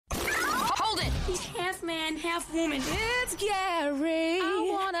man, half woman. It's Gary. I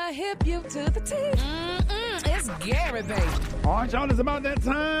wanna hip you to the teeth. It's Gary, baby. All right, y'all, it's about that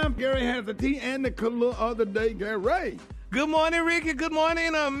time. Gary has the tea and the color of the day. Gary. Good morning, Rickey. Good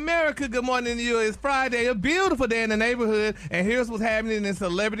morning, America. Good morning to you. It's Friday, a beautiful day in the neighborhood. And here's what's happening in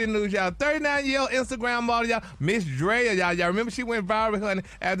celebrity news, y'all. 39-year-old Instagram model, y'all, Miss Drea, y'all. Y'all remember she went viral, honey,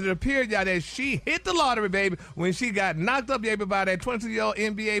 after it appeared, y'all, that she hit the lottery, baby, when she got knocked up, baby, by that 22-year-old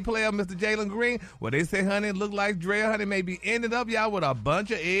NBA player, Mr. Jalen Green. Well, they say, honey, it looked like Drea, honey, maybe ended up, y'all, with a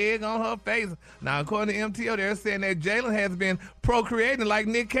bunch of egg on her face. Now, according to MTO, they're saying that Jalen has been procreating like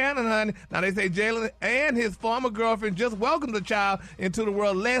Nick Cannon, honey. Now, they say Jalen and his former girlfriend just welcomed the child into the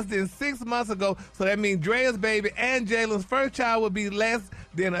world less than 6 months ago. So that means Drea's baby and Jalen's first child will be less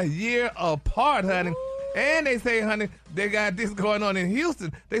than a year apart, honey. And they say, honey, they got this going on in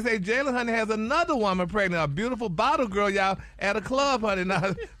Houston. They say Jalen, honey, has another woman pregnant, a beautiful bottle girl, y'all, at a club, honey. Now,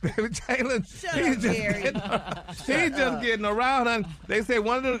 baby Jalen, he's just getting around, honey. They say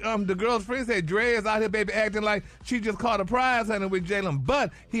one of the girl's friends said Dre is out here, baby, acting like she just caught a prize, honey, with Jalen.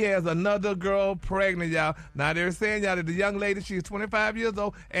 But he has another girl pregnant, y'all. Now, they're saying, y'all, that the young lady, she's 25 years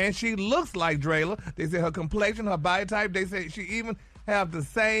old, and she looks like Drayla. They say her complexion, her body type, they say she even have the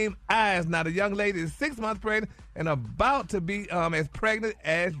same eyes. Now, the young lady is 6 months pregnant and about to be as pregnant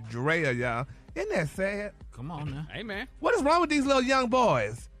as Drea, y'all. Isn't that sad? Come on now. Hey, man. What is wrong with these little young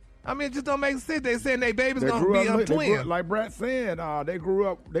boys? I mean, it just don't make sense. They saying they babies going to be twins. Like Brad said, they grew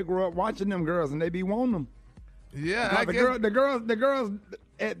up watching them girls, and they be wanting them. Yeah, I guess. the girls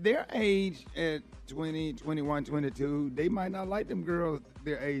at their age, at 20, 21, 22, they might not like them girls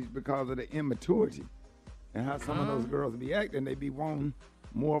their age because of the immaturity. And how some of those girls be acting, they be wanting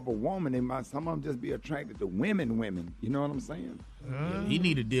more of a woman. Some of them just be attracted to women. You know what I'm saying? Yeah, he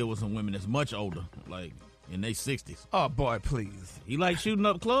need to deal with some women that's much older, like in their 60s. Oh, boy, please. He like shooting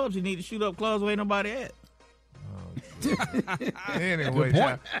up clubs. He need to shoot up clubs where ain't nobody at. Anyway,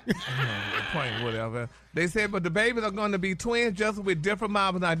 good point, whatever. They said, but the babies are going to be twins just with different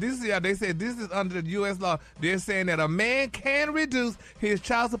moms. Now, this is, they said this is under the U.S. law. They're saying that a man can reduce his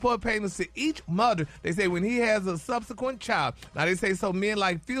child support payments to each mother. They say when he has a subsequent child. Now, they say so men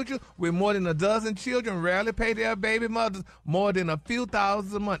like Future with more than a dozen children rarely pay their baby mothers more than a few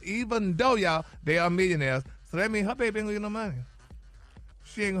thousand a month, even though, y'all, they are millionaires. So that means her baby ain't going to get no money.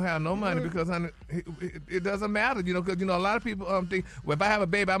 She ain't gonna have no money because, honey, it doesn't matter, you know, because, you know, a lot of people think, well, if I have a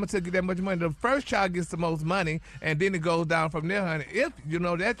baby, I'm gonna take you that much money. The first child gets the most money, and then it goes down from there, honey, if, you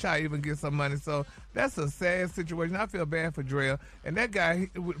know, that child even gets some money. So that's a sad situation. I feel bad for Drea. And that guy,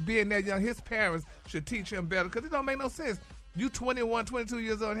 being that young, his parents should teach him better because it don't make no sense. You 21, 22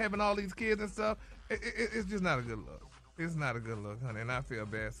 years old and having all these kids and stuff, it's just not a good look. It's not a good look, honey, and I feel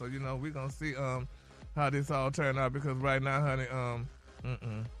bad. So, you know, we're gonna see how this all turn out because right now, honey,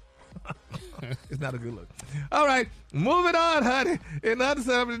 it's not a good look. All right, moving on, honey. In other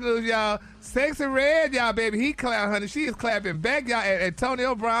celebrity news, y'all, Sexyy Red, y'all, baby, he clapped, honey. She is clapping back, y'all, at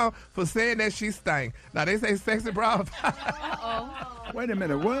Antonio Brown for saying that she stank. Now, they say Sexyy Brown. Wait a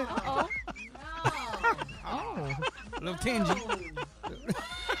minute, what? Oh, a little tingy.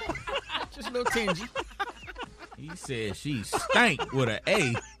 Just a little tingy. He said she stank with an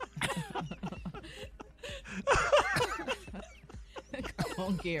A. Come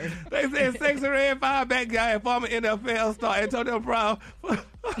on, Gary. They said Sexyy Red fired back guy and former NFL star Antonio Brown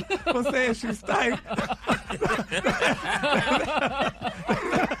for saying she stank.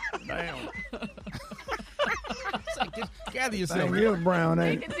 Damn. Gather yourself. Real Brown,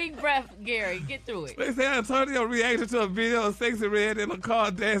 ain't Take a deep breath, Gary. Get through it. They said Antonio reacted to a video of Sexyy Red in a car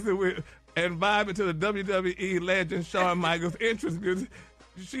dancing with and vibing to the WWE legend Shawn Michaels' entrance music.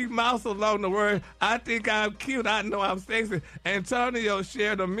 She mouthed along the word, I think I'm cute, I know I'm sexy. Antonio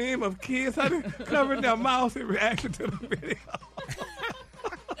shared a meme of kids covering their mouths in reaction to the video.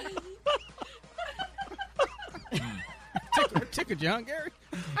 Tickled you, huh, Gary?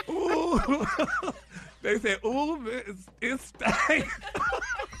 Ooh. They said, ooh, it's stank.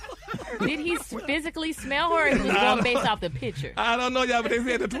 Did he physically smell her, or he was going based off the picture? I don't know, y'all, but they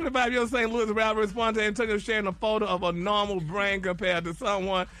said the 25-year-old St. Louis rapper responded to Antonio sharing a photo of a normal brain compared to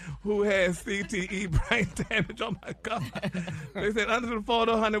someone who has CTE brain damage. Oh, my God. They said under the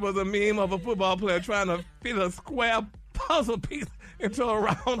photo, honey, was a meme of a football player trying to fit a square puzzle piece into a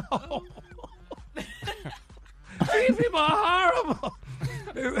round hole. These people are horrible.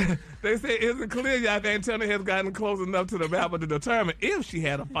 They say it isn't clear yet if Antonio has gotten close enough to the rapper to determine if she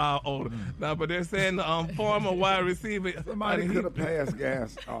had a foul odor. Now, but they're saying the former wide receiver. Somebody could have passed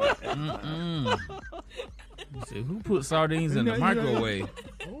gas. You said, who put sardines in the microwave?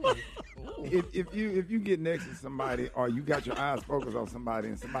 if you get next to somebody or you got your eyes focused on somebody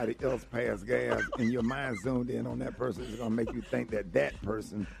and somebody else passed gas and your mind zoomed in on that person, it's gonna make you think that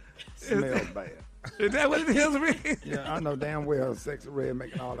person smells bad. Is that what it is, Rick? Yeah, I know damn well Sexy Red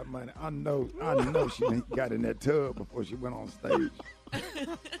making all that money. I know she got in that tub before she went on stage.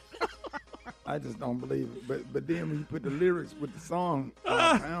 I just don't believe it. But then when you put the lyrics with the song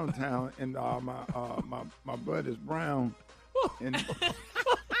Pound Town and my buddy's Brown, and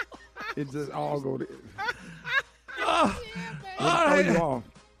it just all go to throw you off.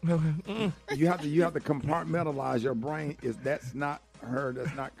 You have to compartmentalize your brain. That's not her.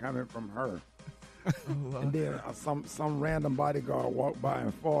 That's not coming from her. And then some random bodyguard walk by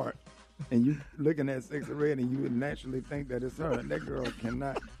and fart, and you looking at Sexy Red, and you would naturally think that it's her. And that girl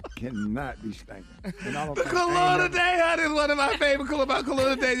cannot be stinking. And I don't the think cologne today, honey, is one of my favorite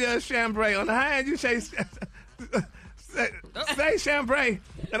cologne today. Chambray. On the high end, you say chambray,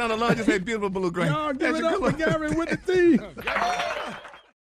 and on the low, you say beautiful blue gray. Y'all give it up for Gary with the T.